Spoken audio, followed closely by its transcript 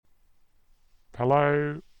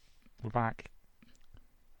Hello, we're back.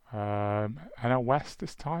 NL West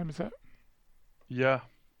this time, is it? Yeah,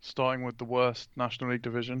 starting with the worst National League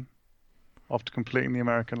division after completing the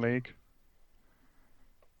American League.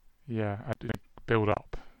 Yeah, I do build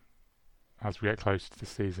up as we get close to the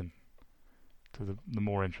season to the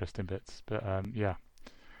more interesting bits. But yeah,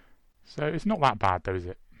 so it's not that bad though, is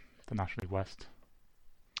it? The National League West.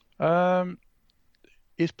 Um,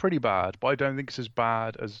 it's pretty bad, but I don't think it's as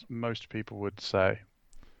bad as most people would say.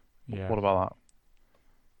 Yeah, What about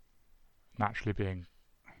naturally being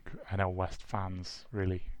NL West fans,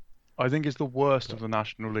 really. that? I think it's the worst of But the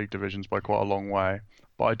National League divisions by quite a long way,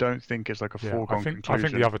 but I don't think it's like a yeah, I foregone think the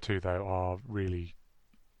conclusion. other two though are really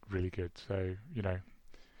really good. So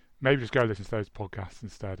maybe just go listen to those podcasts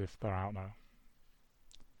instead if they're out now.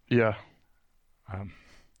 Yeah, Um,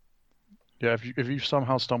 yeah. If you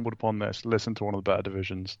somehow stumbled upon this, listen to one of the better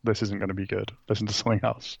divisions. This isn't going to be good. Listen to something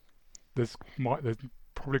else. there's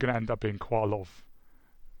probably going to end up being quite a lot of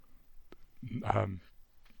um,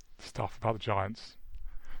 stuff about the Giants.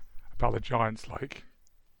 About the Giants, like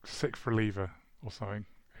sixth reliever or something.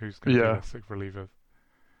 Who's going to be Yeah, their sixth reliever?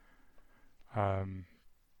 Um,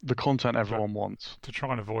 the content but everyone wants. to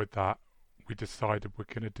try and avoid that, we decided we're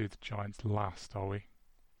going to do the Giants last, are we?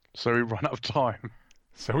 So we run out of time.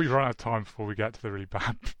 So we run out of time before we get to the really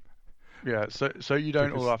bad. Yeah, so you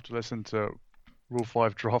don't all Because have to listen to Rule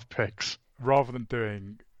 5 draft picks. rather than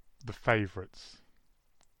doing the favourites,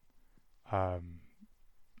 um,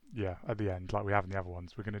 yeah, at the end, like we have in the other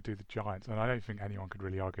ones, we're going to do the Giants. And I don't think anyone could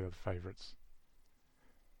really argue they're the favourites,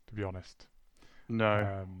 to be honest.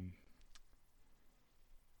 No. Um,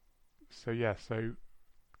 so yeah,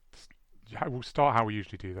 yeah, we'll start how we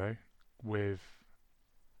usually do though, with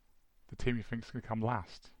the team you think is going to come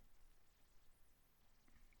last.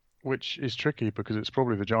 Which is tricky because it's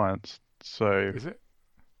probably the Giants. So Is it?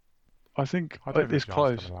 I think I don't think it's the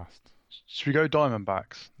Giants are close. coming last. Should we go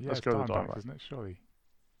Diamondbacks? Yeah, Let's it's go with the Diamondbacks, Diamondbacks. isn't it? Surely,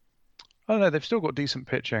 I don't know, they've still got decent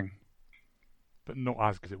pitching. but not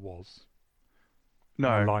as good as it was,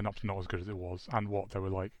 and their No, lineup's not as good as it was. And what they were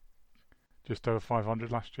like, just over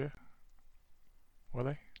 500 last year, were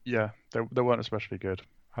they? yeah, they weren't especially good.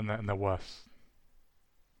 And they're worse,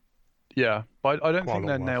 Yeah, but I don't quite a think lot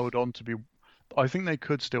they're worse. nailed on to be. I think they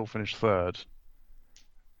could still finish third,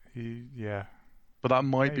 Yeah, but that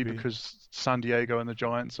might be maybe. because San Diego and the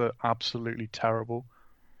Giants are absolutely terrible.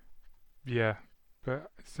 Yeah,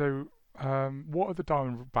 but so what have the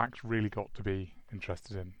Diamondbacks really got to be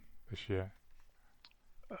interested in this year?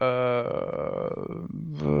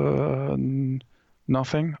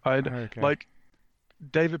 Nothing. I'd Okay. like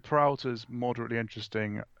David Peralta's moderately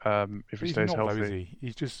interesting if he But he's stays not though, is healthy. he?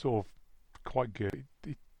 He's just sort of quite good.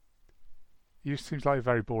 He just seems like a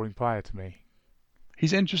very boring player to me.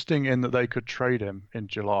 He's interesting in that they could trade him in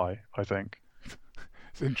July, I think.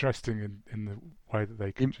 It's interesting in the way that they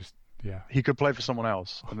He, could just, yeah, he could play for someone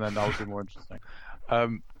else, and then that would be more interesting.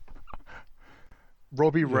 Um,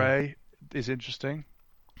 Robbie yeah, Ray is interesting.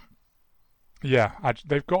 yeah.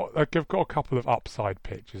 They've got a couple of upside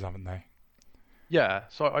pitches, haven't they? Yeah,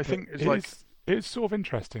 so I But think it's like, it's sort of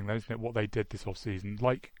interesting, though, isn't it? What they did this off season,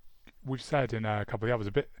 like we've said in a couple of the others,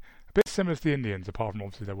 a bit similar to the Indians, apart from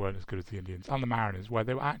obviously they weren't as good as the Indians and the Mariners, where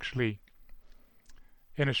they were actually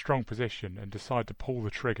in a strong position and decided to pull the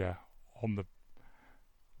trigger on the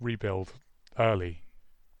rebuild early,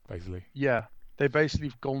 basically. yeah, they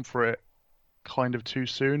basically gone for it kind of too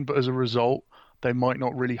soon, but as a result, they might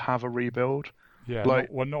not really have a rebuild. Yeah,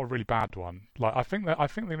 Like, not a really bad one. Like I think they're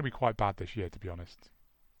going to be quite bad this year, to be honest.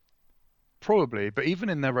 probably, but even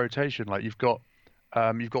in their rotation, like you've got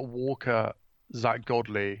Walker, Zach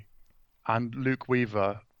Godley, and Luke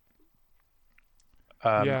Weaver,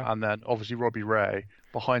 Yeah, and then obviously Robbie Ray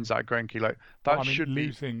behind Zach Greinke. Like but that I mean should be.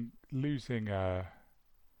 losing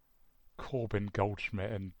Corbin,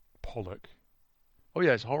 Goldschmidt, and Pollock. Oh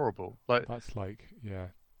yeah, it's horrible. Like That's like yeah.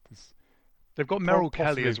 There's they've got Merrill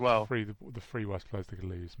Kelly possibly as well. the three worst players they could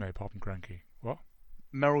lose, maybe apart from Granky. What?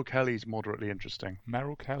 Merrill Kelly's moderately interesting.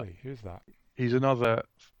 Merrill Kelly. Who's that? He's another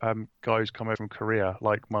guy who's come over from Korea,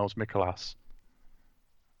 like Miles Mikolas.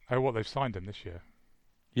 Oh, what they've signed him this year.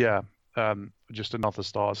 Yeah, just another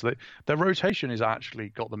star. So their rotation has actually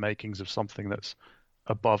got the makings of something that's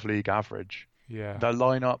above league average. Yeah, Their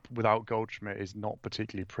lineup without Goldschmidt is not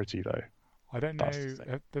particularly pretty though. I don't That's the know.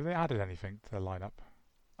 thing. Have they added anything to their lineup?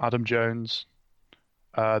 Adam Jones.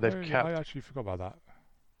 Oh, They've yeah, I kept actually forgot about that.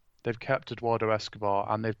 they've kept Eduardo Escobar,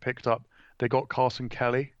 and they've picked up. They got Carson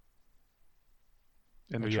Kelly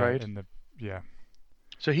in Oh the yeah, trade. yeah.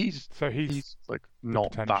 So he's So he's he's like the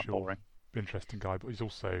not that potential boring. interesting guy, but he's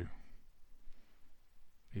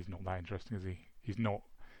not that interesting, is he? He's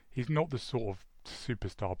not the sort of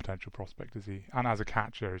superstar potential prospect, is he? And as a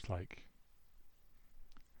catcher, it's like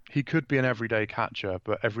He could be an everyday catcher,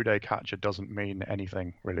 but everyday catcher doesn't mean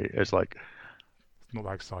anything really. It's like, it's not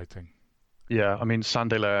that exciting. yeah, I mean,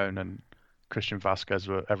 Sandy Leon and Christian Vasquez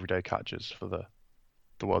were everyday catchers for the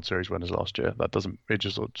World Series winners last year. That doesn't it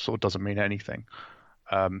just sort of doesn't mean anything.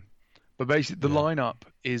 Um, but basically, the Yeah. lineup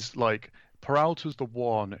is like Peralta's the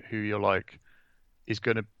one who you're like is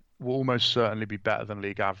going to will almost certainly be better than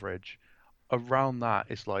league average. Around that,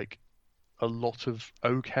 it's like a lot of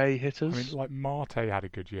okay I mean, hitters. like Marte had a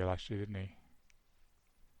good year last year, didn't he?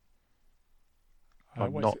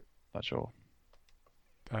 I'm What is not it? that sure.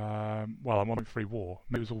 Well, I'm on free war.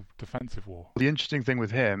 It was all defensive war. The interesting thing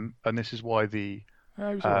with him, and this is why He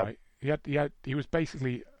was all uh, right. He was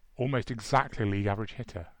basically almost exactly a league average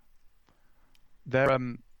hitter.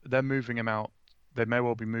 they're moving him out. They may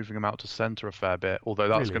well be moving him out to centre a fair bit, although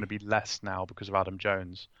that's going to Really? be less now because of Adam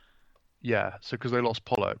Jones. Yeah, so because they lost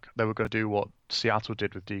Pollock, they were going to do what Seattle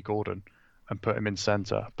did with D. Gordon and put him in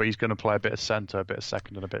centre, but he's going to play a bit of centre, a bit of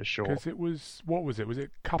second, and a bit of short. Because it was, what was it? Was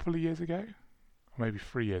it a couple of years ago? Or maybe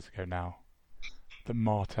 3 years ago now? That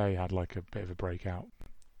Marte had like a bit of a breakout.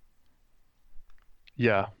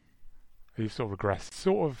 Yeah, He sort of regressed.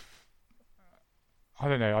 Sort of, I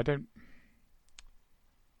don't know.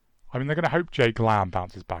 I mean, they're going to hope Jake Lamb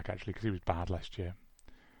bounces back actually because he was bad last year.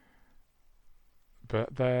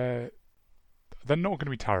 But they're not going to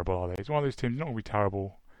be terrible, are they? It's one of those teams not going to be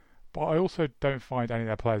terrible. But I also don't find any of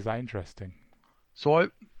their players that interesting. so I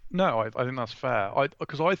think that's fair.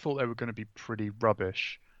 Because I thought they were going to be pretty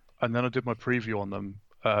rubbish, and then I did my preview on them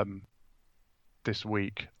this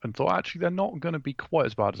week and thought actually they're not going to be quite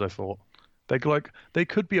as bad as I thought. They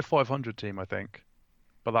could be a 500 team, I think,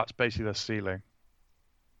 but that's basically their ceiling.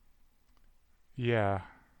 Yeah.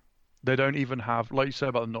 They don't even have, like you said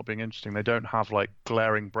about them not being interesting, they don't have like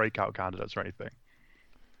glaring breakout candidates or anything.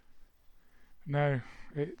 No.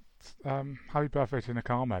 It's happy birthday to Nick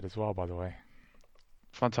Ahmed as well, by the way.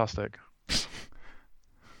 Fantastic.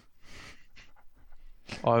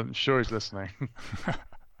 I'm sure he's listening.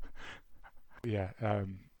 Yeah.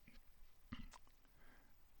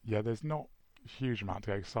 Yeah. There's not a huge amount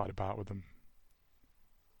to get excited about with them.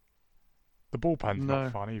 The bullpen's not No,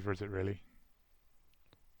 fun either, is it really?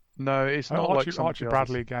 no, it's not like some of Archie the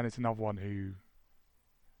Bradley others. again is another one who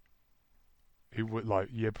would like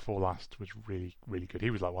year before last was really really good. He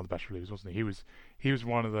was like one of the best relievers, wasn't he? He was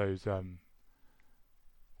one of those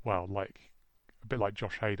well, like a bit like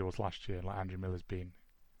Josh Hader was last year, like Andrew Miller's been.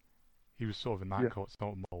 He was sort of in that Yeah, sort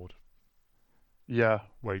of mould yeah.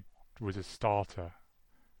 where he was a starter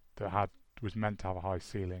that was meant to have a high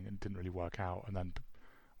ceiling and didn't really work out, and then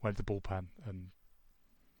went to the bullpen and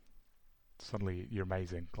suddenly you're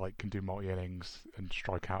amazing. Like can do multi innings and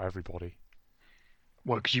strike out everybody.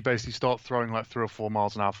 Well, because you basically start throwing like 3 or 4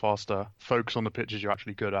 miles an hour faster, focus on the pitches you're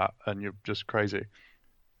actually good at, and you're just crazy.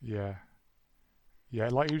 Yeah, yeah.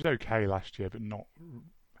 Like he was okay last year, but not.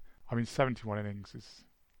 I mean, 71 innings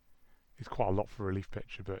is quite a lot for a relief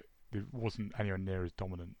pitcher, but it wasn't anywhere near as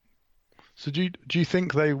dominant. So do you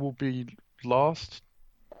think they will be last?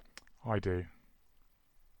 I do.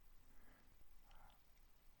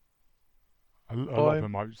 A lot of By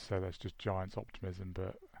them might say that's just Giants optimism,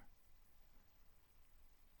 but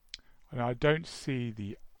I don't see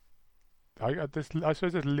the. I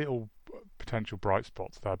suppose there's little potential bright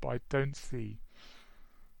spots there, but I don't see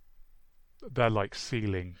their like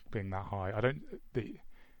ceiling being that high. I don't.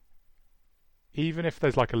 Even if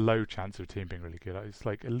there's like a low chance of a team being really good, it's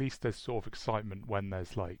like at least there's sort of excitement when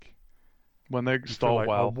there's like when they you feel start like,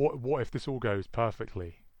 oh, well. what if this all goes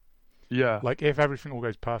perfectly? Yeah, Like if everything all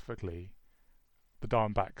goes perfectly, the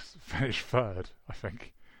Diamondbacks finish third, I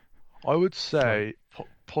think. I would So say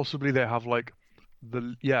possibly they have like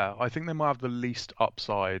yeah, I think they might have the least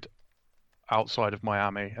upside outside of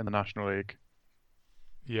Miami in the National League.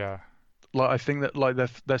 yeah, Like I think that like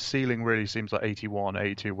their ceiling really seems like 81,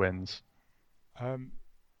 82 wins. um,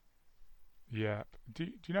 yeah. Do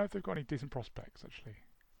you know if they've got any decent prospects actually?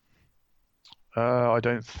 I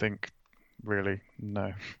don't think really.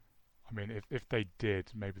 No. I mean, if they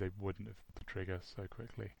did, maybe they wouldn't have pulled the trigger so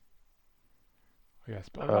quickly. Yes,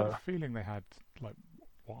 but I had a Uh, feeling they had like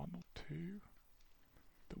one or two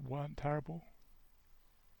that weren't terrible.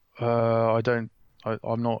 I don't.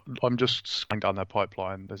 I'm not. I'm just scanning down their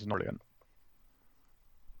pipeline. There's not really.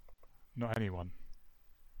 Not anyone.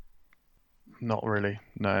 Not really.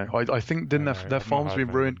 No. I think didn't No, no, their I've not farm's heard of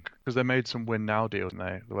been ruined anyone. because they made some win now deals, didn't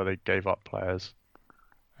they, where they gave up players.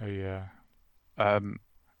 Oh yeah. Um,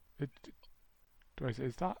 It,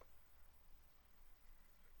 is that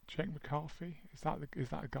Jake McCarthy? Is that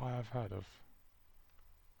a guy I've heard of?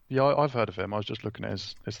 Yeah, I've heard of him. I was just looking at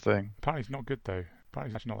his thing. Apparently he's not good though. Apparently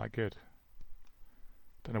he's actually not that good.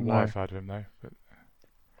 Don't know why No, I've heard of him though. But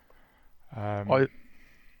I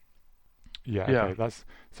yeah, yeah. okay.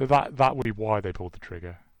 That would be why they pulled the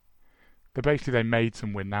trigger. They made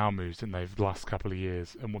some win now moves, didn't they, for the last couple of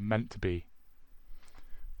years, and were meant to be.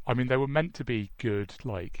 I mean, they were meant to be good,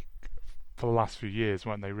 like for the last few years,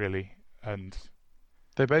 weren't they? Really, and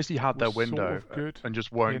They basically had were their sort window of good and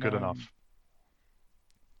just weren't in good enough.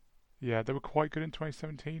 yeah, they were quite good in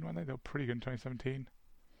 2017, weren't they? They were pretty good in 2017.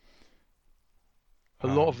 A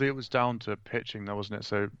lot of Um, it was down to pitching, though, wasn't it?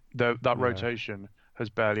 So that yeah, rotation has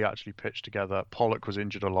barely actually pitched together. Pollock was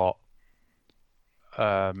injured a lot.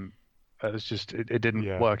 Um, it's just it didn't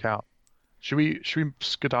yeah, work out. Should we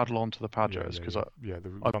skedaddle on to the yeah, Padres yeah, because yeah, yeah.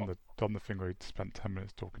 We've I done the thing where we spent 10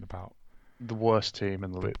 minutes talking about the worst team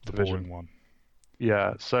in the the division. boring one.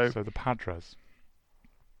 Yeah, so So the Padres.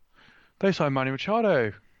 they signed Manny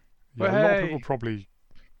Machado. Yeah, Well, a lot of people hey, probably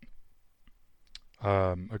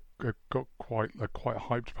got quite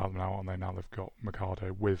hyped about them now, aren't they? Now they've got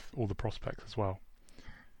Mercado with all the prospects as well.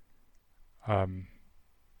 Um,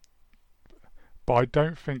 but I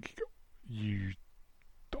don't think you.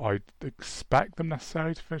 I'd expect them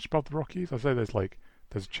necessarily to finish above the Rockies. I say there's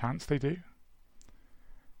a chance they do,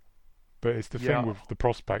 but it's the thing yeah. with the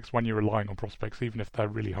prospects when you're relying on prospects, even if they're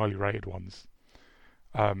really highly rated ones.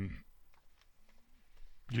 Um,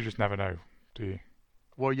 you just never know, do you?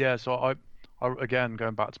 Well, yeah. So I again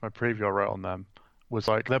going back to my preview I wrote on them was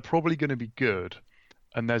like they're probably going to be good,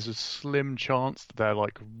 and there's a slim chance that they're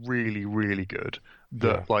like really, really good.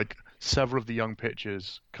 Yeah, That like several of the young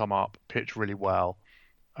pitchers come up, pitch really well,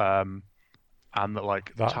 um, and that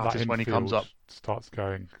like that Tatis when he comes infield up, starts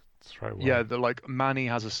going straight yeah, away. that like Manny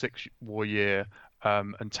has a 6 WAR year,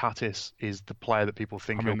 and Tatis is the player that people I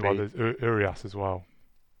think he'll mean, well, be. there's Urias as well.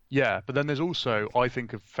 Yeah, but then there's also I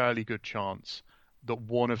think a fairly good chance that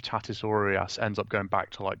one of Tatis or Urias ends up going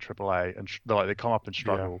back to like AAA and like they come up and Yeah.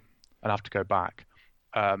 struggle and have to go back.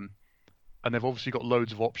 Um, and they've obviously got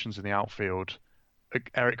loads of options in the outfield.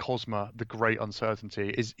 Eric Hosmer, the great uncertainty,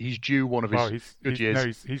 is he's due one of Well, his good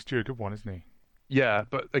years. he's due a good one, isn't he? Yeah,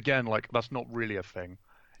 but again, like that's not really a thing.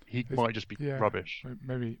 He It's, might just be yeah, rubbish.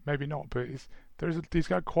 maybe not, but he's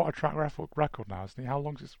got quite a track record now, hasn't he? How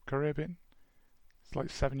long's his career been? It's like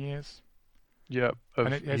 7 years, Yeah,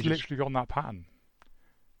 and of he it's just literally gone that pattern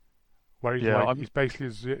where yeah, he's basically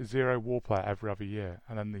a zero WAR player every other year,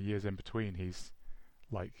 and then the years in between he's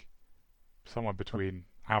like somewhere between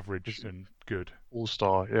average he's and good.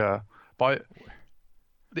 all-star. Yeah, but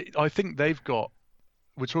I think they've got.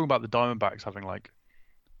 We're talking about the Diamondbacks having like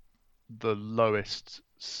the lowest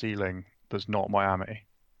ceiling that's not Miami,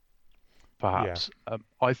 Yeah, perhaps.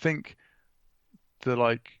 I think the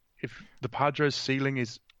like if the Padres ceiling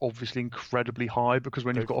is obviously incredibly high because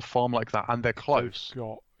when you've they've got a farm like that and they're they've close.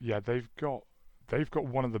 got yeah they've got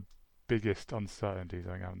one of the biggest uncertainties,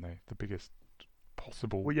 I think, haven't they? The biggest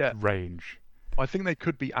possible Well, yeah, range. I think they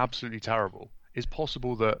could be absolutely terrible. It's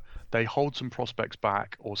possible that they hold some prospects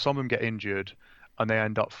back or some of them get injured and they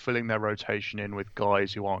end up filling their rotation in with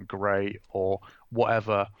guys who aren't great or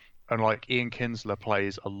whatever. And like Ian Kinsler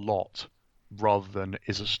plays a lot rather than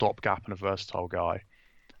is a stopgap and a versatile guy.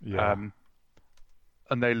 Yeah, Um,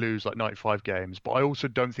 and they lose like 95 games. But I also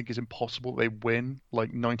don't think it's impossible they win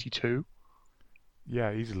like 92.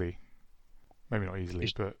 yeah, easily. Maybe not easily,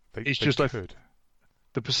 It's, but it's they just like could.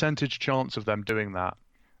 the percentage chance of them doing that.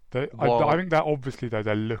 I While think that obviously though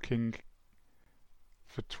they're looking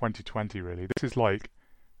for 2020 really. This is like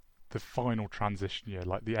the final transition year,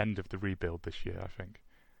 like the end of the rebuild this year. I think.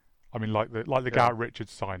 I mean, like the yeah, Garrett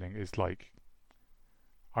Richards signing is like.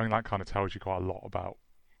 I think that kind of tells you quite a lot about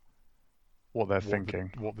what they're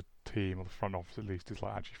thinking. what the team or the front office at least is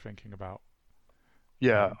like actually thinking about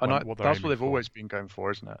Yeah, and what they're that's what aiming they've for. always been going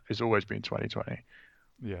for, isn't it? It's always been 2020.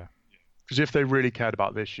 Yeah, Because if they really cared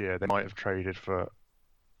about this year, they might have traded for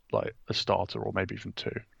like a starter or maybe even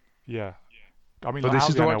two. yeah. I mean, But like this out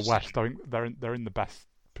is the the right NL West, decision. I think they're in the best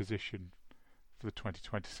position for the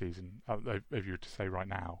 2020 season. If you were to say right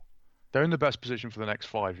now, They're in the best position for the next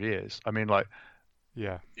 5 years. I mean, like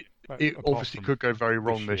yeah. it Apart obviously from could go very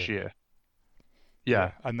wrong this this year, year.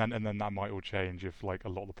 yeah, Yeah, and then that might all change if like a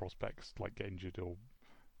lot of the prospects like get injured or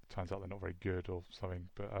turns out they're not very good or something.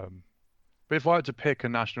 But but if I had to pick a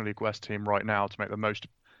National League West team right now to make the most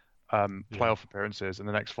yeah, playoff appearances in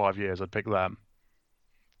the next 5 years, I'd pick them,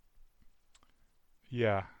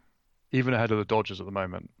 yeah, even ahead of the Dodgers at the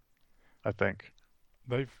moment. I think.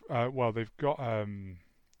 they've got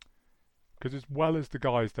because as well as the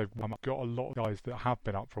guys got a lot of guys that have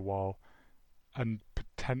been up for a while and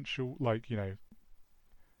potential like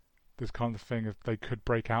there's kind of the thing of they could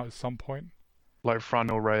break out at some point. Like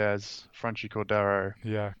Franel Reyes, Franchi Cordero.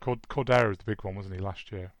 Yeah, Cordero was the big one, wasn't he,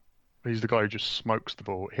 last year? He's the guy who just smokes the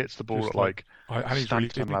ball, hits the ball Just at like and he's really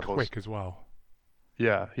Stanton levels. quick as well.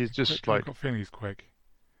 Yeah, he's just Quick, like I've got a feeling he's quick.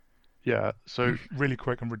 yeah. So Really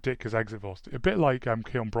quick and ridiculous exit velocity. A bit like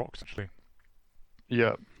Keon Brox actually,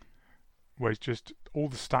 yeah, where it's just all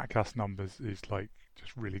the Statcast numbers is like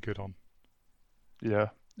just really good on. yeah.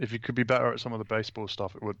 If he could be better at some of the baseball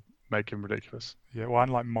stuff, it would make him ridiculous. Yeah, well,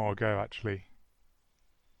 and like Margot actually,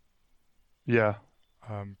 Yeah,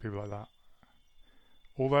 people like that.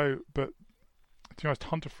 Although, but to be honest,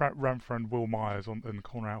 Hunter Renfroe and Will Myers in the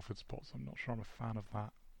corner outfield spots, I'm not sure I'm a fan of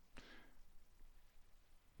that.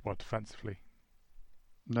 Well, defensively.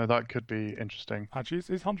 no, that could be interesting. Actually,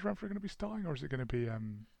 is Hunter Renfroe going to be starting, or is it going to be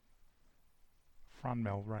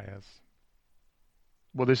Franmil Reyes?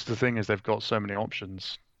 Well, this is the thing: is they've got so many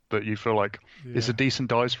options that you feel like it's a decent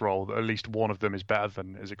dice roll that at least one of them is better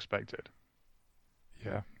than is expected.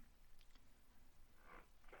 Yeah.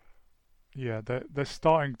 Yeah, they're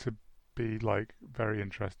starting to be like very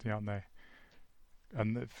interesting, aren't they?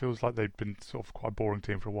 And it feels like they've been sort of quite a boring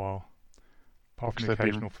team for a while. Apart from the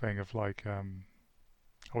occasional thing of like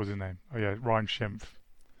what was his name? Oh yeah, Ryan Schimpf.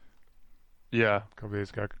 Yeah, A couple of years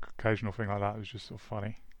ago, occasional thing like that was just sort of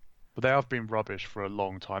funny. but they have been rubbish for a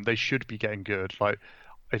long time. They should be getting good. Like,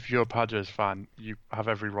 if you're a Padres fan, you have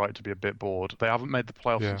every right to be a bit bored. They haven't made the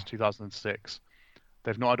playoffs since 2006.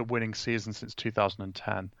 They've not had a winning season since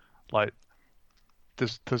 2010. Like,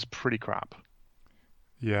 there's pretty crap.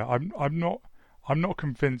 Yeah, I'm not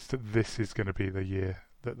convinced that this is going to be the year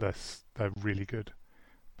that they're really good,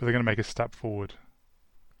 but they're going to make a step forward.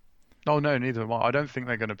 Oh no, neither am I. I don't think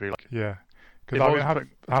they're going to be like. Yeah, because I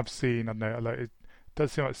have seen. I don't know, like it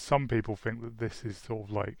does seem like some people think that this is sort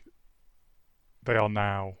of like they are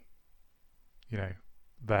now,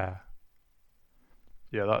 there.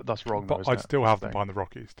 Yeah, that's wrong. But though, I'd still have them behind the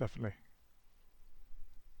Rockies, definitely.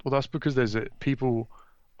 Well, that's because people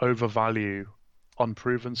overvalue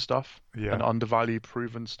unproven stuff and undervalue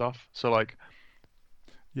proven stuff. So like,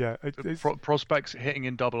 yeah, prospects hitting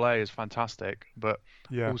in AA is fantastic, but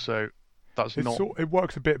also it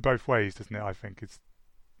works a bit both ways, doesn't it? I think it's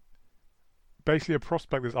basically a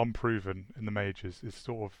prospect that's unproven in the majors is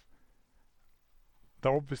sort of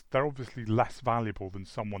they're obviously less valuable than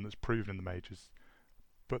someone that's proven in the majors,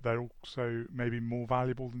 but they're also maybe more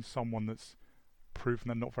valuable than someone that's proven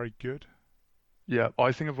they're not very good. Yeah,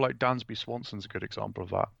 I think of like Dansby Swanson's a good example of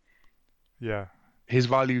that. Yeah, his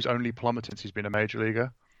value's only plummeted since he's been a major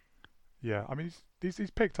leaguer. Yeah, I mean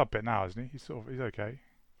he's picked up a bit now, isn't he? He's okay.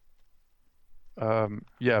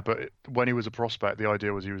 Yeah, but when he was a prospect, the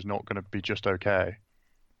idea was he was not going to be just okay.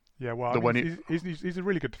 Yeah, well, he's a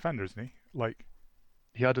really good defender, isn't he? Like,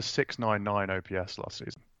 he had a 699 OPS last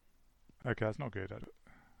season. Okay, that's not good.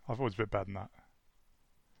 I thought it was a bit better than that.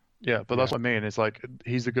 Yeah, but that's what I mean. It's like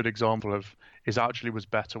he's a good example of his actually was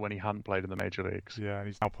better when he hadn't played in the major leagues. Yeah, and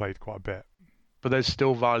he's now played quite a bit. But there's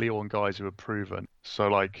still value on guys who are proven. So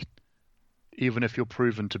like, even if you're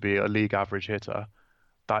proven to be a league average hitter,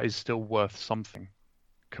 that is still worth something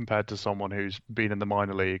compared to someone who's been in the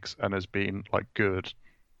minor leagues and has been like good.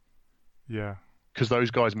 Yeah. Because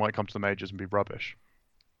those guys might come to the majors and be rubbish.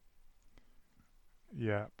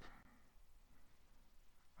 Yeah.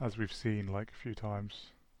 As we've seen like a few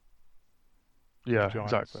times. Yeah,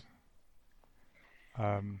 exactly.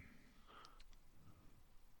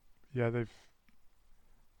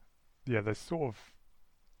 They're sort of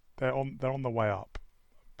they're on the way up,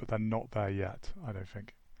 but they're not there yet. I don't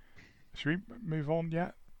think. Should we move on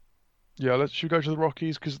yet? Yeah, should we go to the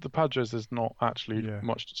Rockies? Because the Padres, there's not actually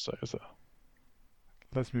much to say, is there?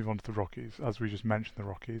 Let's move on to the Rockies, as we just mentioned the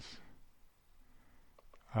Rockies.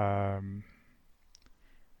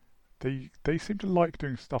 They seem to like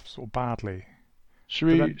doing stuff sort of badly. Should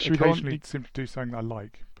we occasionally seem to do something that I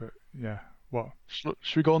like, but yeah, what? Should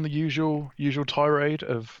we go on the usual tirade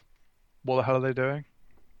of what the hell are they doing?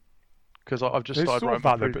 Because I've just started writing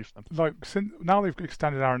my preview for them. Like now they've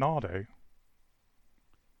extended Arenado.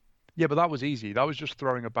 Yeah, but that was easy. That was just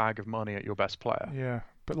throwing a bag of money at your best player. Yeah,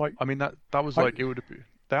 but like I mean that was like it would be.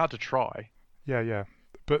 They had to try. Yeah,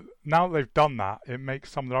 but now that they've done that, it makes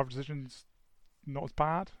some of their other decisions not as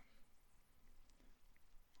bad.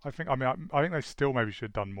 I think they still maybe should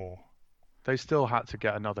have done more. They still had to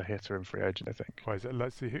get another hitter in free agent, I think. Wait,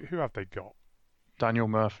 let's see, who have they got? Daniel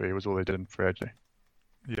Murphy was all they did in free agency.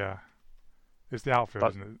 Yeah. It's the outfield,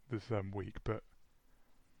 isn't it, this week, but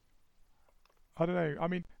I don't know. I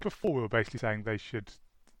mean, before we were basically saying they should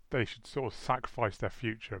sort of sacrifice their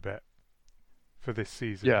future a bit for this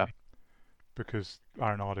season. Yeah. Because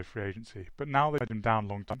Arenado free agency. But now they've had him down a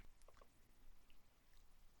long time.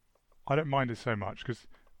 I don't mind it so much because,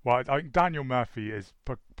 well, I think Daniel Murphy is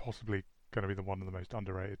possibly going to be one of the most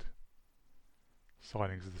underrated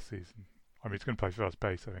signings of the season. I mean, he's going to play first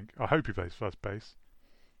base, I think. I hope he plays first base.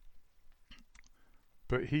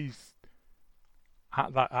 But he's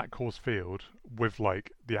at Coors Field with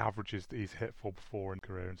like the averages that he's hit for before in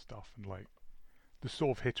career and stuff, and like the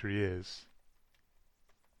sort of hitter he is,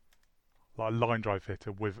 like a line drive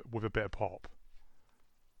hitter with a bit of pop.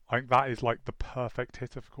 I think that is like the perfect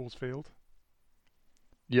hitter for Coors Field.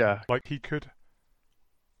 Yeah, Like he could.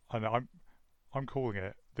 I know I'm calling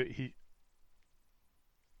it that he.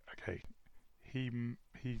 Okay,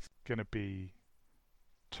 he's gonna be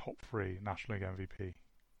top 3 National League MVP.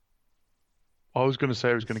 I was going to say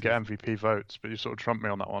he was going to get MVP votes, but you sort of trumped me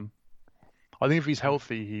on that one. I think if he's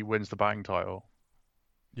healthy, he wins the batting title.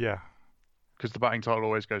 Yeah, Because the batting title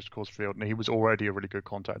always goes to Coors Field, and he was already a really good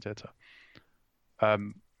contact hitter.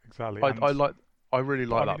 exactly. I really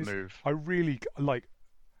like I mean, that move. I really like.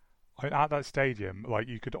 I mean, at that stadium, like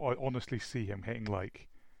you could honestly see him hitting like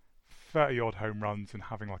 30 odd home runs and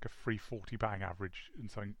having like a 340 batting average and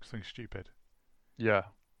something stupid. Yeah.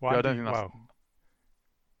 Well, Yeah, I don't think that's. well,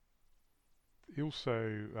 he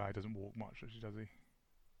also he doesn't walk much, actually, does he?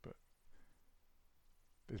 But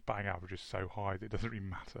his batting average is so high that it doesn't really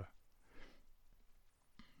matter.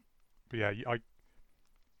 But yeah,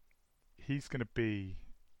 he's going to be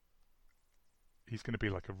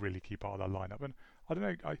like a really key part of that lineup. And I don't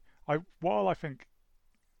know, while I think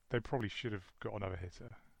they probably should have got another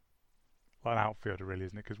hitter, like an outfielder, really,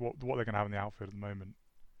 isn't it? Because what they're going to have in the outfield at the moment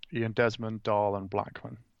Ian Desmond, Dahl, and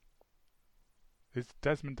Blackman. is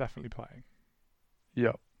Desmond definitely playing.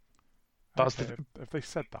 Yeah. That's Okay, have they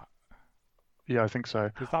said that? Yeah, I think so.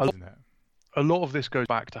 Because that's isn't it. A lot of this goes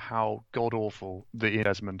back to how god awful the Ian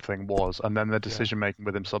Desmond thing was, and then the decision making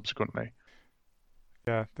with him subsequently.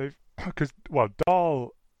 Yeah, they've because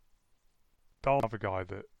Dahl, another guy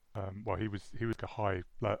that he was a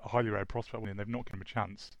highly rated prospect, and they've not given him a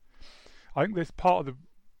chance. I think this part of the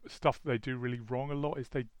stuff that they do really wrong a lot is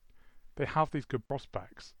they have these good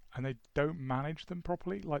prospects and they don't manage them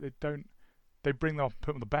properly. Like they bring them up and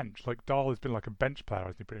put them on the bench. Like Dahl has been like a bench player,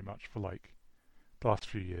 I think, pretty much for like the last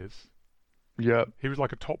few years. Yeah. He was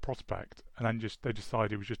like a top prospect, and then they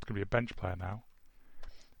decided he was just going to be a bench player now,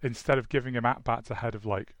 instead of giving him at bats ahead of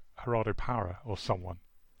like Gerardo Parra or someone.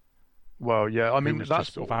 Well, yeah, I mean was that's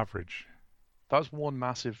just sort of average. That's one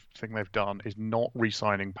massive thing they've done is not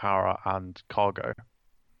re-signing Parra and Cargo.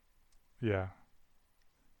 Yeah,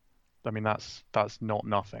 I mean that's not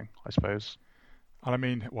nothing, I suppose. and I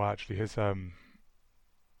mean, well, actually, his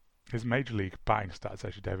major league batting stats,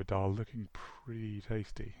 actually, David Dahl, looking pretty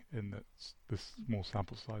tasty in the small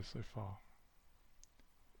sample size so far.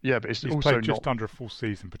 Yeah, but it's He's also played just not. under a full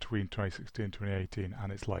season between 2016 and 2018,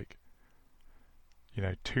 and it's like,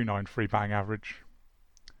 293 batting average.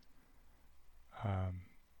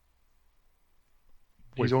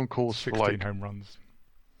 He's on course for 16 like home runs.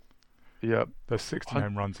 Yeah, There's 16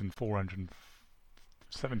 home runs and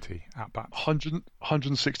 470 at bats.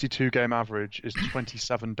 162 game average is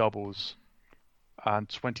 27 doubles and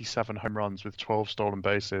 27 home runs with 12 stolen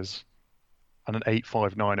bases and an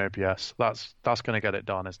 859 OPS. That's going to get it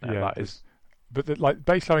done, isn't it? Yeah, but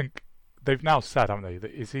basically, I think they've now said, haven't they?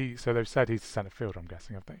 That is he? So they've said he's a centre fielder. I'm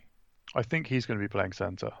guessing, have they? I think he's going to be playing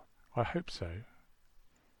centre. I hope so.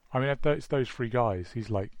 I mean, if it's those 3 guys,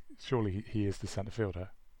 he's like, surely he is the centre fielder.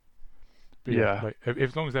 But Yeah. like,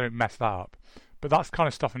 as long as they don't mess that up. But that's the kind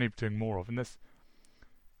of stuff I need to be doing more of. And this,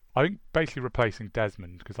 I think, basically replacing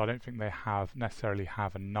Desmond, because I don't think they necessarily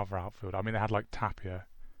have another outfielder. I mean, they had like Tapia,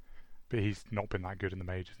 but he's not been that good in the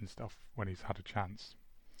majors and stuff when he's had a chance.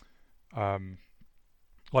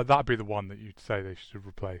 Like that'd be the one that you'd say they should have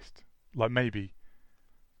replaced. Like maybe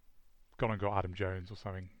gone and got Adam Jones or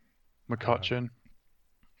something. McCutcheon.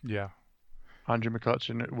 Yeah. Andrew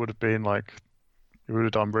McCutcheon, it would have been like, he would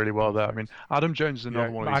have done really well there. I mean, Adam Jones is another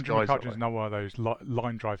one of these Andrew guys. McCutcheon's another one of those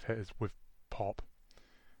line drive hitters with pop.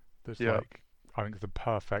 That's like, I think, the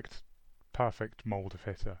perfect mold of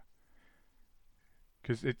hitter.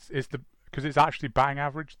 Because it's actually batting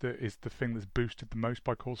average that is the thing that's boosted the most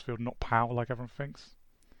by Coors Field, not power like everyone thinks.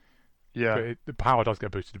 Yeah. But the power does get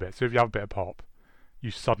boosted a bit. So if you have a bit of pop, you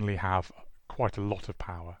suddenly have quite a lot of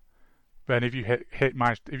power. Then if you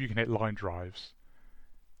if you can hit line drives,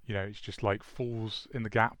 it's just like falls in the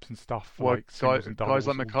gaps and stuff. Well, like singles and doubles guys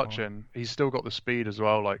like all the time. McCutcheon, he's still got the speed as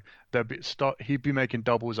well. Like he'd be making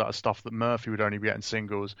doubles out of stuff that Murphy would only be getting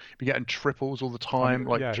singles. He'd be getting triples all the time,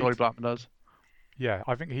 Charlie Blackmon does. Yeah,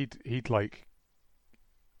 I think he'd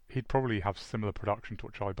probably have similar production to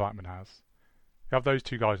what Charlie Blackmon has. You have those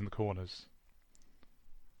 2 guys in the corners,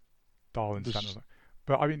 Dahl in centre.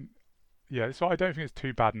 But I mean, yeah. So I don't think it's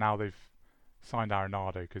too bad now they've signed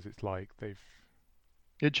Arenado because it's like they've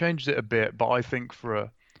It changed it a bit, but I think for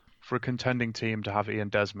a contending team to have Ian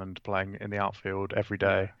Desmond playing in the outfield every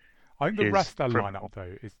yeah. day I think the is rest of their lineup criminal.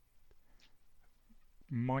 though is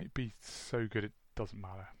might be so good it doesn't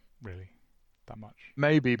matter really that much.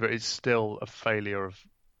 Maybe, but it's still a failure of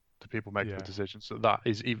the people making the Yeah, decisions. So that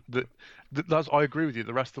is even that's I agree with you.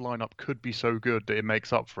 The rest of the lineup could be so good that it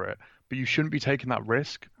makes up for it, but you shouldn't be taking that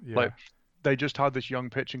risk. yeah, Like they just had this young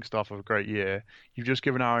pitching staff of a great year. You've just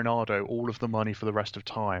given Arenado all of the money for the rest of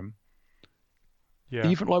time.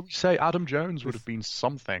 yeah. Even like we say, Adam Jones would have This been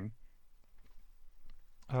something.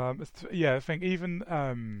 yeah. I think even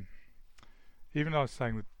though I was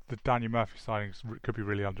saying that the Daniel Murphy signings could be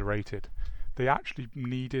really underrated, they actually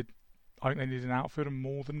needed. I think they needed an outfielder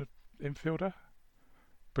more than an infielder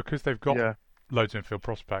because they've got Yeah, loads of infield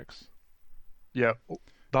prospects, yeah.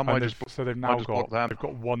 That and might just they've might now just got block them. they've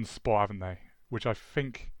got one spot, haven't they? Which I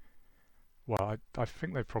think, well, I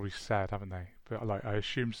think they've probably said, haven't they? But like I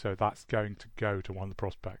assume so. That's going to go to one of the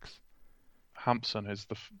prospects Hampson is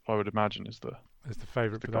I would imagine is as the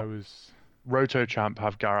favourite the for guy. those. Roto Champ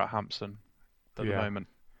have Garrett Hampson at the Yeah, moment,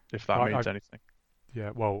 if that I means anything.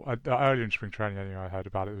 yeah. Well, earlier in spring training, anyway, I heard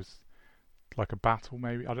about it. It was like a battle,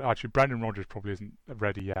 maybe. Actually, Brendan Rodgers probably isn't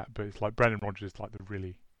ready yet, but it's like Brendan Rodgers is like the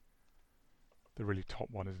really top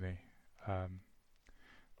one, isn't he?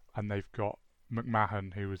 And they've got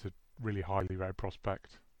McMahon, who was a really highly rated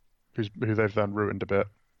prospect. Who they've then ruined a bit.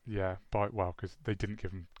 Yeah, because they didn't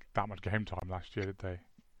give him that much game time last year, did they?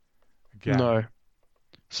 Again, No.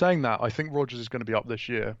 Saying that, I think Rogers is going to be up this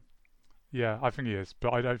year. yeah, I think he is,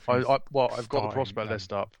 but I don't think he's I've got the starting. prospect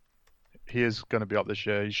list up. He is going to be up this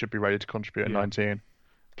year. He should be ready to contribute in Yeah, 19.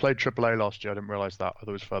 Played AAA last year. I didn't realise that. I thought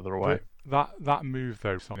it was further away. that move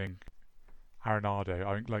though, signing Arenado,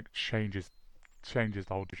 I think like changes the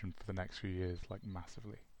whole division for the next few years, like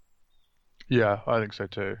massively. Yeah, I think so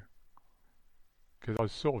too. Because I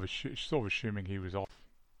was sort of assuming he was off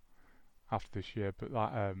after this year, but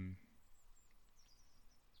that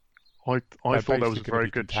I they're thought there was basically a going to very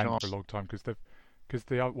be good content for a chance. long time because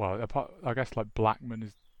they are well. I guess like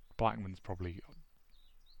Blackman's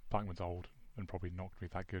old and probably not going to be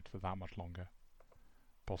that good for that much longer,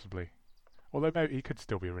 possibly. Although maybe he could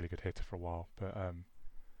still be a really good hitter for a while, but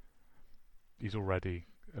he's already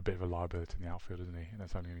a bit of a liability in the outfield, isn't he? And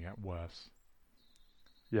it's only going to get worse.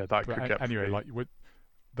 Yeah, that But could get anyway, pretty. like with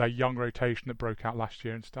their young rotation that broke out last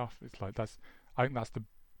year and stuff, it's like I think that's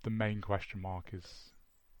the main question mark is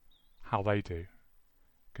how they do.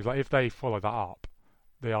 Because like if they follow that up,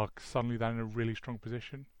 they are suddenly then in a really strong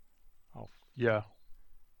position. Oh, Yeah,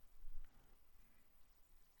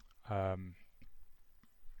 um,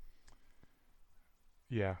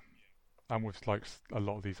 yeah, and with like a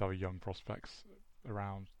lot of these other young prospects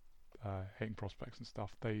around, hitting prospects and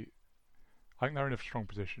stuff, I think they're in a strong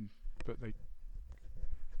position, but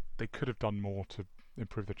they could have done more to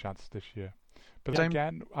improve their chances this year. But then same.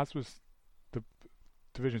 again, as was the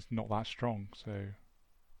division's not that strong, so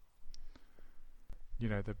you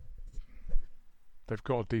know they've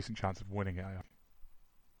got a decent chance of winning it.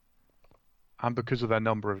 And because of their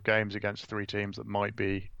number of games against three teams that might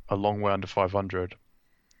be a long way under 500,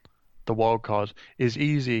 the wild card is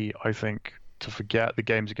easy, I think, to forget the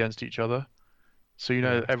games against each other. So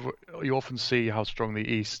Yeah, you often see how strong the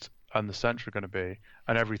East and the Central are going to be,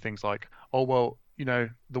 and everything's like, oh well,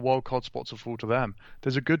 the wild card spots will fall to them.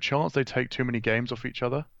 There's a good chance they take too many games off each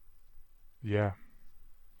other, yeah,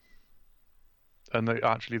 and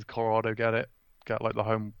the Colorado get like the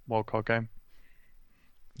home wild card game.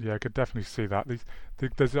 yeah. I could definitely see that. I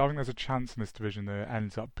think there's a chance in this division that it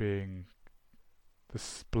ends up being the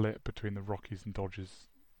split between the Rockies and Dodgers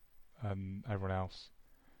and everyone else.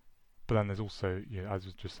 But then there's also, as I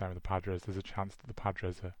was just saying with the Padres, there's a chance that the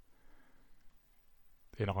Padres are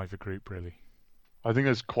in either group, really. I think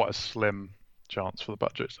there's quite a slim chance for the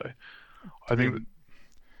Padres, though. I I think that, mean,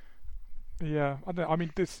 yeah, I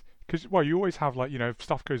mean, because you always have like if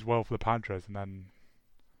stuff goes well for the Padres and then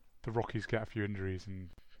the Rockies get a few injuries and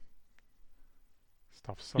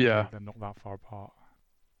stuff. Suddenly yeah, they're not that far apart.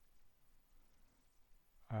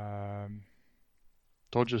 Um,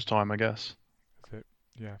 Dodgers time, I guess. is it?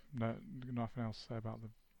 Yeah, no, nothing else to say about the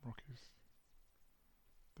Rockies.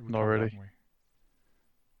 We've Not covered, really. haven't we?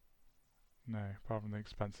 No, apart from the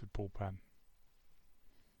expensive bullpen.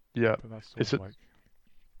 Yeah, But that's sort it's of a, like,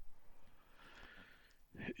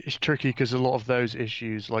 it's tricky because a lot of those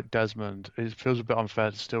issues, like Desmond, it feels a bit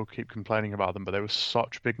unfair to still keep complaining about them, but they were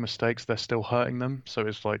such big mistakes, they're still hurting them. So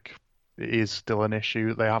it's like it is still an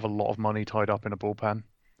issue. They have a lot of money tied up in a bullpen.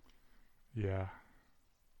 yeah.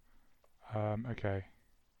 Okay.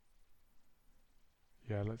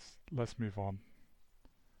 yeah, let's move on.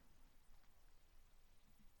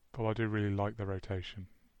 But I do really like the rotation.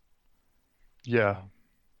 Yeah.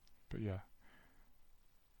 But yeah,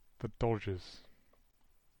 the Dodgers.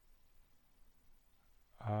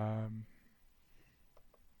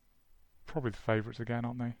 Probably the favourites again,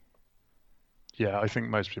 aren't they? Yeah, I think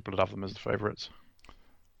most people would have them as the favourites.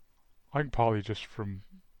 I think partly just from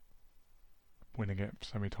winning it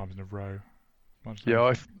so many times in a row. Yeah,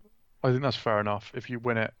 I think that's fair enough. If you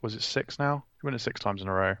win it, was it 6 now? If you win it 6 times in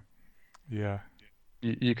a row, yeah.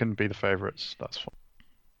 you can be the favourites. That's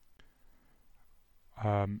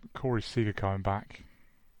fine. Corey Seager coming back.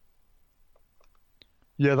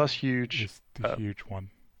 Yeah, that's huge. Is the huge one.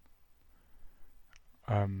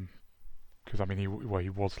 Because I mean, he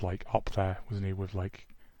was like up there, wasn't he, with like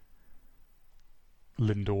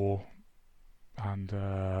Lindor and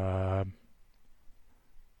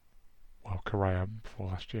Correa before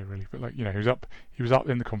last year, really. But like, you know, he was up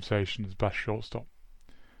in the conversation as best shortstop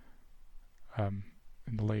in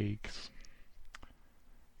the leagues.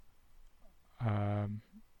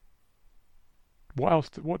 What else?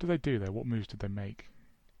 What did they do there? What moves did they make?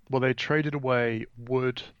 Well, they traded away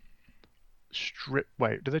Wood.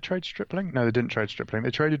 Wait, did they trade Stripling? No, they didn't trade Stripling.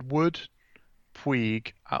 They traded Wood,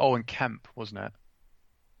 Puig, and Kemp, wasn't it,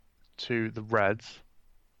 to the Reds,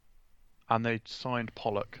 and they signed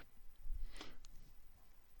Pollock.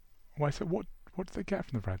 Why? So what did they get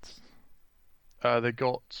from the Reds? They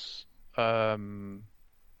got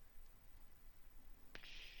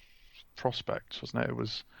prospects, wasn't it? It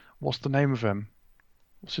was, what's the name of him?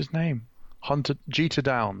 What's his name? Jeter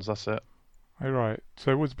Downs. That's it. Oh, right.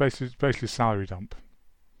 So it was basically a salary dump.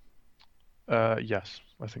 Yes,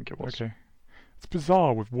 I think it was. Okay. It's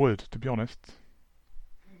bizarre with Wood, to be honest.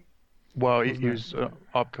 Well, he was an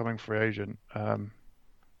upcoming free agent.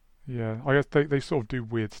 Yeah, I guess they sort of do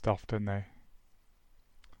weird stuff, don't they?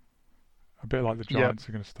 A bit like the Giants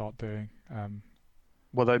are going to start doing.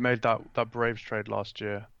 Well, they made that Braves trade last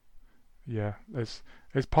year. Yeah, it's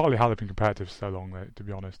partly how they've been competitive so long, to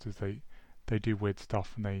be honest, is they do weird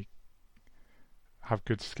stuff and they have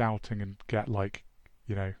good scouting and get, like,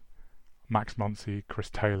 you know, Max Muncy,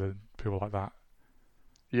 Chris Taylor, people like that.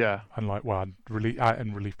 Yeah. And like,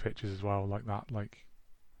 relief pitchers as well, like that, like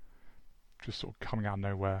just sort of coming out of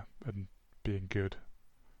nowhere and being good.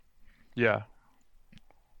 Yeah.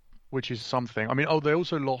 Which is something. I mean, they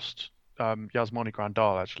also lost Yasmani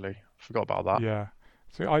Grandal, actually. Forgot about that. Yeah.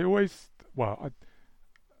 So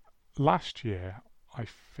last year, I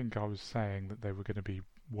think I was saying that they were going to be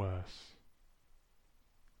worse.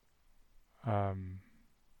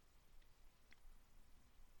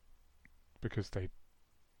 Because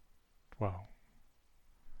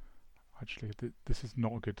actually, this is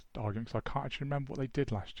not a good argument because I can't actually remember what they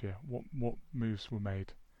did last year. What moves were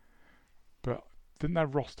made? But didn't their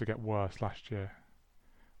roster get worse last year?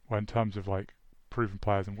 Well, in terms of like proven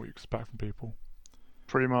players and what you expect from people.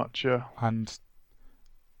 Pretty much, yeah. And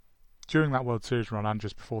during that World Series run and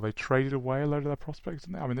just before, they traded away a load of their prospects,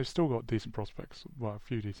 didn't they? I mean, they've still got decent prospects. Well, a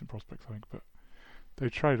few decent prospects, I think, but they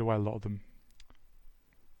traded away a lot of them.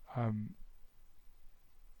 I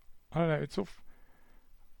don't know. It sort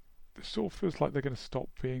of feels like they're going to stop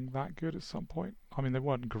being that good at some point. I mean, they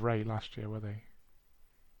weren't great last year, were they?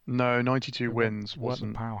 No, 92 wins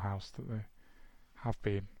wasn't the powerhouse that they have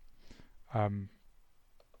been.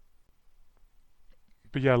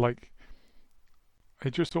 But yeah, like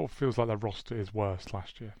it just sort of feels like their roster is worse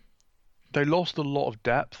last year. They lost a lot of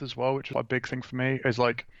depth as well, which is a big thing for me. Is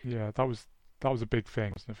like, yeah, that was a big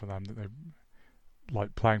thing, wasn't it, for them, that they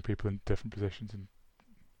like playing people in different positions and.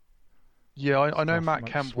 Yeah, I know Matt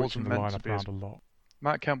like Kemp wasn't meant to be a lot.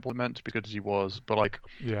 Matt Kemp wasn't meant to be good as he was, but like,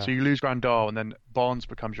 yeah. So you lose Grandal, and then Barnes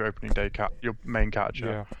becomes your opening day your main catcher.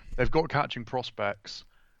 Yeah. They've got catching prospects,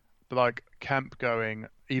 but like Kemp going,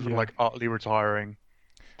 even like Utley retiring.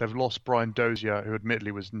 They've lost Brian Dozier, who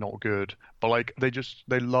admittedly was not good, but like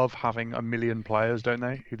they love having a million players, don't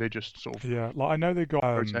they? Who they just sort of like I know they got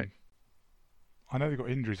rotate. I know they got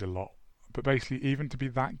injuries a lot, but basically even to be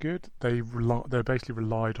that good, they basically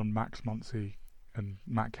relied on Max Muncy and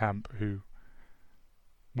Matt Kemp, who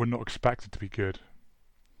were not expected to be good.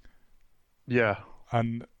 Yeah,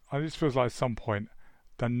 and I just feels like at some point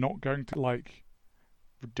they're not going to like.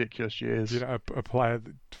 Ridiculous years. You know, a player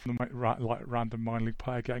from the like random minor league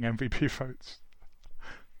player getting MVP votes.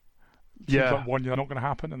 Seems like 1 year not going to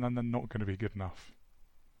happen, and then they're not going to be good enough.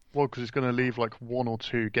 Well, because it's going to leave like 1 or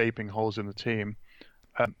 2 gaping holes in the team.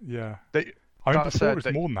 Yeah. I mean, before it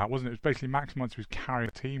was more than that, wasn't it? It was basically Max Muncy was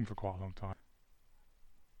carrying the team for quite a long time.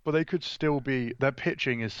 But they could still be. Their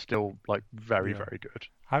pitching is still like very, very good.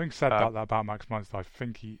 Having said that about Max Muncy, I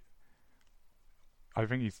think I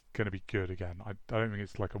think he's going to be good again. I don't think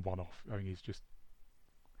it's like a one-off. I think he is just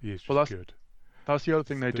Well, good. that's the other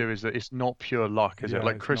thing they do, is that it's not pure luck, is it? Yeah,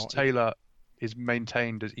 Like it's Chris not. Taylor is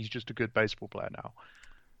maintained as he's just a good baseball player now.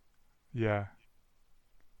 Yeah.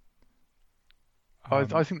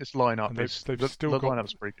 I think this lineup and is they've the still got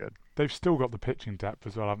lineup's pretty good. they've still got the pitching depth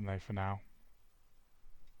as well, haven't they? For now.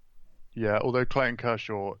 Yeah, although Clayton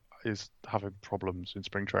Kershaw is having problems in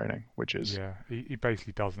spring training, which is Yeah, he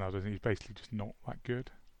basically does now, doesn't he? He's basically just not that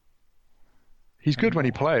good. he's good when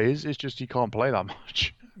he anymore. plays. It's just he can't play that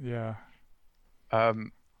much. Yeah.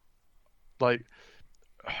 Like,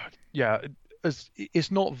 yeah,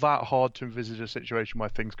 it's not that hard to envisage a situation where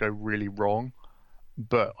things go really wrong,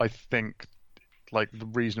 but I think like the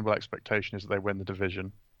reasonable expectation is that they win the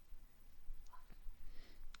division.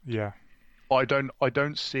 Yeah. I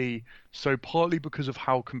don't see, so partly because of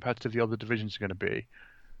how competitive the other divisions are going to be.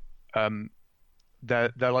 They're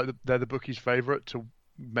the bookies' favorite to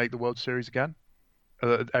make the World Series again.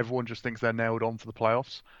 Everyone just thinks they're nailed on for the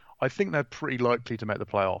playoffs. I think they're pretty likely to make the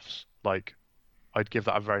playoffs. Like, I'd give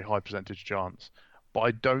that a very high percentage chance, but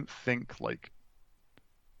I don't think like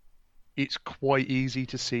it's quite easy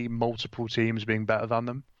to see multiple teams being better than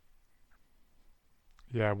them.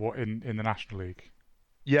 Yeah. What in the National League?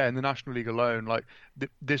 Yeah, in the National League alone, like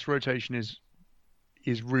this rotation is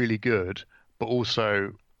really good, but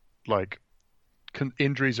also like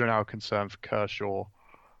injuries are now a concern for Kershaw,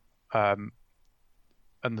 and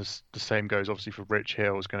the same goes obviously for Rich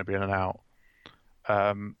Hill, is going to be in and out,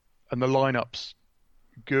 and the lineup's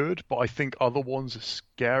good, but I think other ones are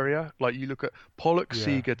scarier. Like you look at Pollock, Yeah.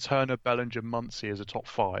 Seager, Turner, Bellinger, Muncy as a top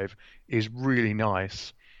five is really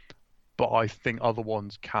nice, but I think other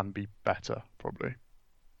ones can be better probably.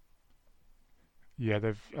 Yeah,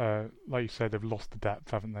 they've like you said, they've lost the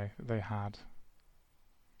depth, haven't they? They had.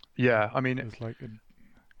 Yeah, I mean, It's like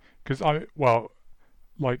because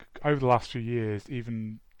like over the last few years,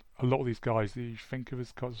 even a lot of these guys that you think of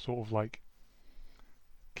as sort of like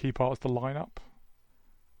key parts of the lineup,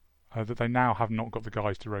 that they now have not got the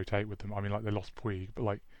guys to rotate with them. I mean, like they lost Puig, but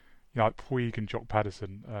like like Puig and Jock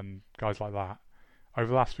Pedersen and guys like that over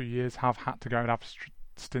the last few years have had to go and have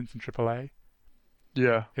stints in AAA.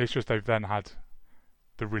 yeah. It's just they've then had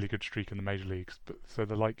the really good streak in the major leagues, but so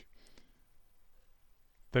they're like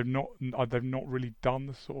they've not really done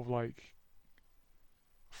the sort of like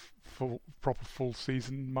proper full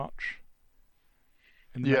season much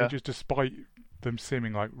in the majors, despite them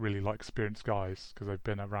seeming like really like experienced guys because they've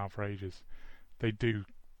been around for ages. They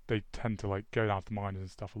tend to like go down to the minors and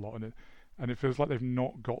stuff a lot, and it feels like they've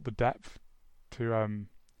not got the depth to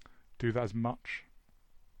do that as much.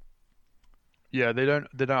 Yeah, they don't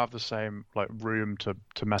have the same like room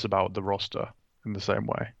to mess about with the roster in the same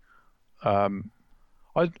way. I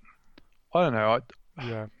don't know.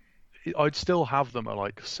 Yeah, I'd still have them at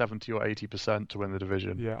like 70 or 80% to win the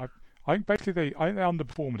division. yeah. I think basically I think they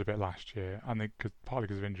underperformed a bit last year, and partly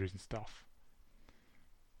because of injuries and stuff.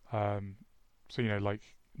 So like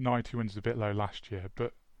 90 wins is a bit low last year,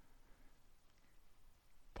 but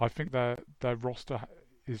I think their roster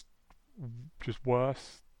is just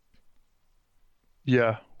worse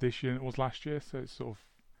Yeah, this year than it was last year. So it's sort of,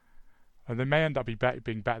 and they may end up being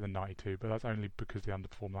better than 92, but that's only because they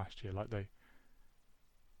underperformed last year. Like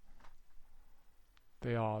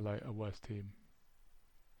they are like a worse team.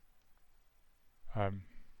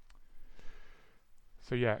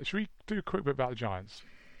 So yeah, should we do a quick bit about the Giants?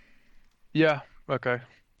 yeah, okay.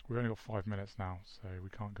 We've only got 5 minutes now, so we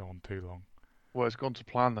can't go on too long. Well, it's gone to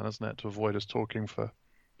plan then, hasn't it, to avoid us talking for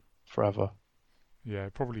forever. Yeah,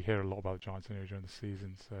 probably hear a lot about the Giants anyway during the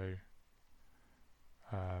season, so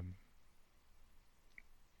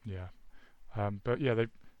yeah. But yeah,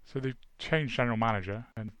 they've changed general manager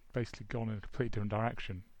and basically gone in a completely different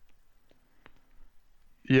direction.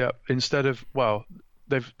 Yeah, instead of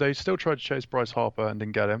they still tried to chase Bryce Harper and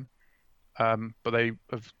didn't get him, but they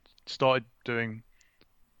have started doing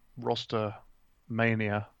roster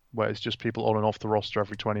mania, where it's just people on and off the roster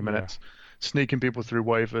every 20 minutes, sneaking people through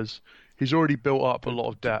waivers. He's already built up a lot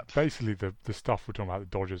of depth. Basically, the stuff we're talking about the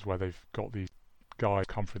Dodgers, where they've got these guys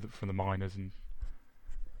come from the minors and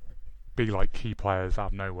be like key players out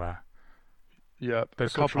of nowhere. Yeah, They're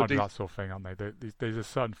sort of trying to do that sort of thing, aren't they? There's a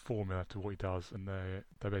certain formula to what he does, and they're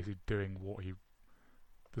basically doing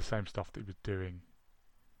the same stuff that he was doing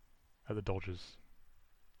at the Dodgers.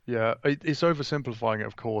 Yeah, it's oversimplifying it,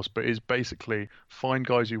 of course, but it's basically find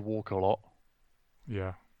guys who walk a lot.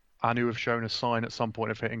 Yeah. And who have shown a sign at some point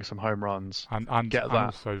of hitting some home runs. And get that.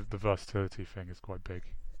 Also the versatility thing is quite big.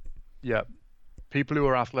 Yeah. People who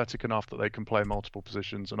are athletic enough that they can play multiple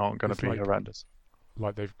positions and aren't going to be horrendous.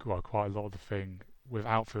 Like they've got quite a lot of the thing with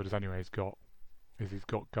outfielders anyway. He's got is he's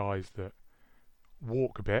got guys that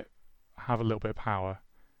walk a bit, have a little bit of power,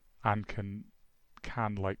 and can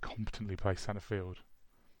like competently play centre field.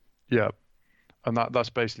 Yeah, and that's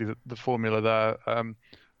basically the formula there.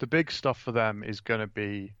 The big stuff for them is going to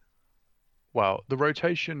be, well, the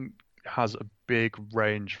rotation has a big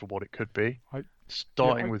range for what it could be,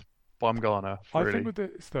 starting with Baumgartner. I think with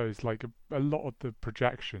this though, it's like a lot of the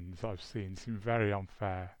projections I've seen seem very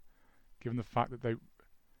unfair, given the fact that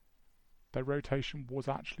their rotation was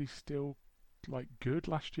actually still like good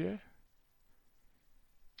last year.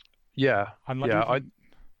 Yeah, and like yeah,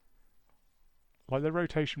 like their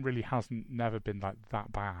rotation really hasn't never been like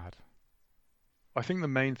that bad. I think the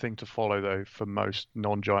main thing to follow though for most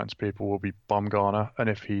non-Giants people will be Baumgartner, and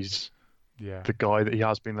if he's the guy that he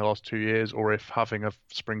has been the last 2 years, or if having a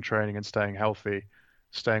spring training and staying healthy,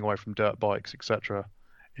 staying away from dirt bikes, etc.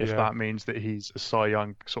 If that means that he's a Cy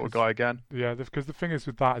Young sort of guy again. Yeah, because the thing is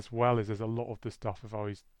with that as well is there's a lot of the stuff of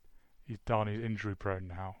he's done, he's injury prone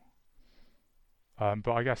now.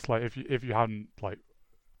 But I guess like if you hadn't like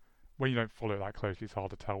when you don't follow it that closely, it's hard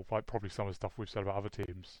to tell. Like probably some of the stuff we've said about other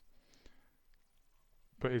teams.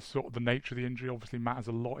 But it's sort of the nature of the injury obviously matters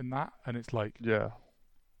a lot in that, and it's like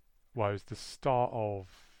well, it was the start of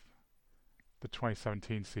the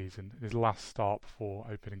 2017 season, his last start before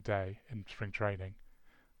opening day in spring training,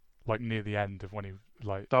 like near the end of when he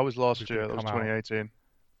like. That was last year. That was 2018. Out.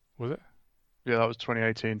 Was it? Yeah, that was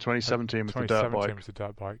 2018. 2017 was the dirt bike. 2017 was the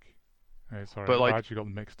dirt bike. Yeah, sorry, but like, I actually got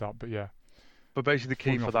them mixed up. But yeah. But basically, the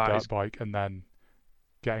key for that is dirt bike and then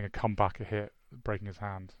getting a comeback hit, breaking his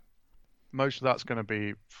hand. Most of that's going to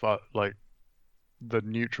be for like the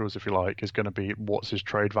neutrals, if you like, is going to be what's his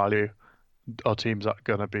trade value. Are teams that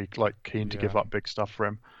going to be like keen to give up big stuff for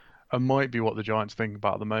him? And might be what the Giants think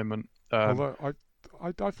about at the moment. Although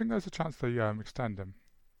I think there's a chance they extend him.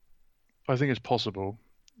 I think it's possible.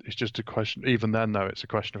 It's just a question. Even then, though, it's a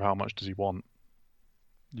question of how much does he want.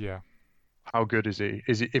 Yeah. How good is he?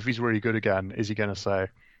 If he's really good again, is he going to say,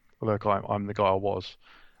 "Look, I'm the guy I was"?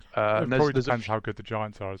 It probably depends how good the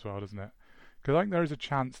Giants are as well, doesn't it? Because I think there is a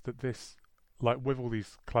chance that this, like with all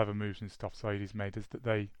these clever moves and stuff Saeedi's made, is that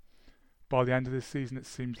they, by the end of this season, it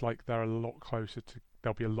seems like they'll be a lot closer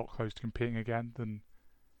to competing again than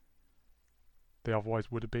they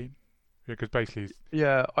otherwise would have been. Because basically,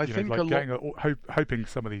 I think like hoping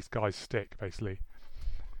some of these guys stick, basically.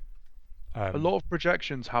 A lot of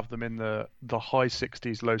projections have them in the high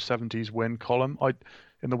 60s, low 70s win column.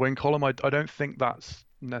 In the win column, I don't think that's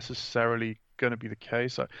necessarily going to be the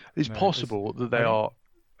case. It's possible that they are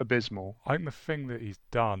abysmal. I think the thing that he's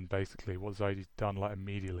done, basically, what Saeedi's done, like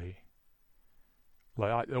immediately,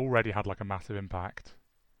 like it already had like a massive impact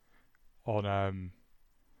on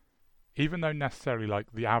even though necessarily like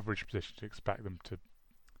the average position to expect them to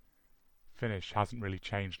finish hasn't really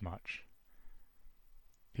changed much.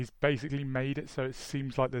 He's basically made it so it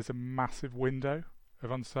seems like there's a massive window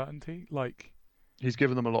of uncertainty. Like he's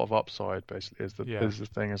given them a lot of upside, basically, is the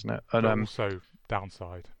thing, isn't it? And but also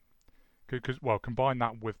downside. Because combine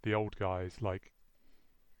that with the old guys, like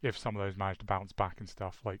if some of those manage to bounce back and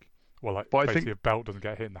stuff, like basically a belt doesn't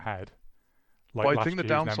get hit in the head. Like I think the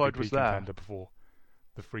downside was there before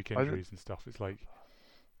the freak injuries and stuff. It's like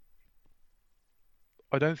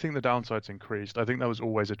I don't think the downside's increased. I think there was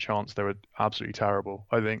always a chance they were absolutely terrible.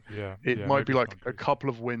 I think it might be like a couple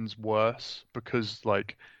of wins worse because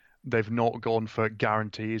like they've not gone for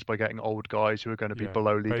guarantees by getting old guys who are going to be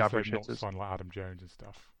below league average hitters. Sign like Adam Jones and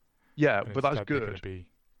stuff. Yeah, but that's good.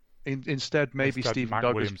 Instead, maybe Stephen Matt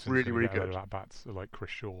Douglas Williamson's really, really good. At bats like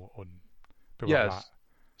Chris Shaw on. Yes, like that.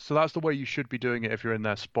 So that's the way you should be doing it if you're in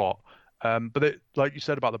their spot. But like you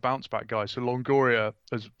said about the bounce back guys, so Longoria,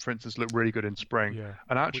 as for instance, looked really good in spring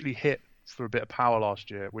and actually hit for a bit of power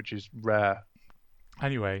last year, which is rare.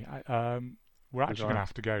 Anyway, we're actually going to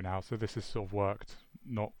have to go now, so this has sort of worked,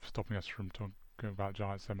 not stopping us from talking about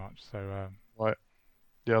Giants so much. So right,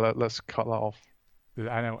 yeah, let's cut that off. The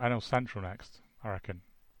NL Central next, I reckon.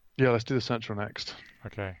 Yeah, let's do the Central next.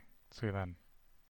 Okay, see you then.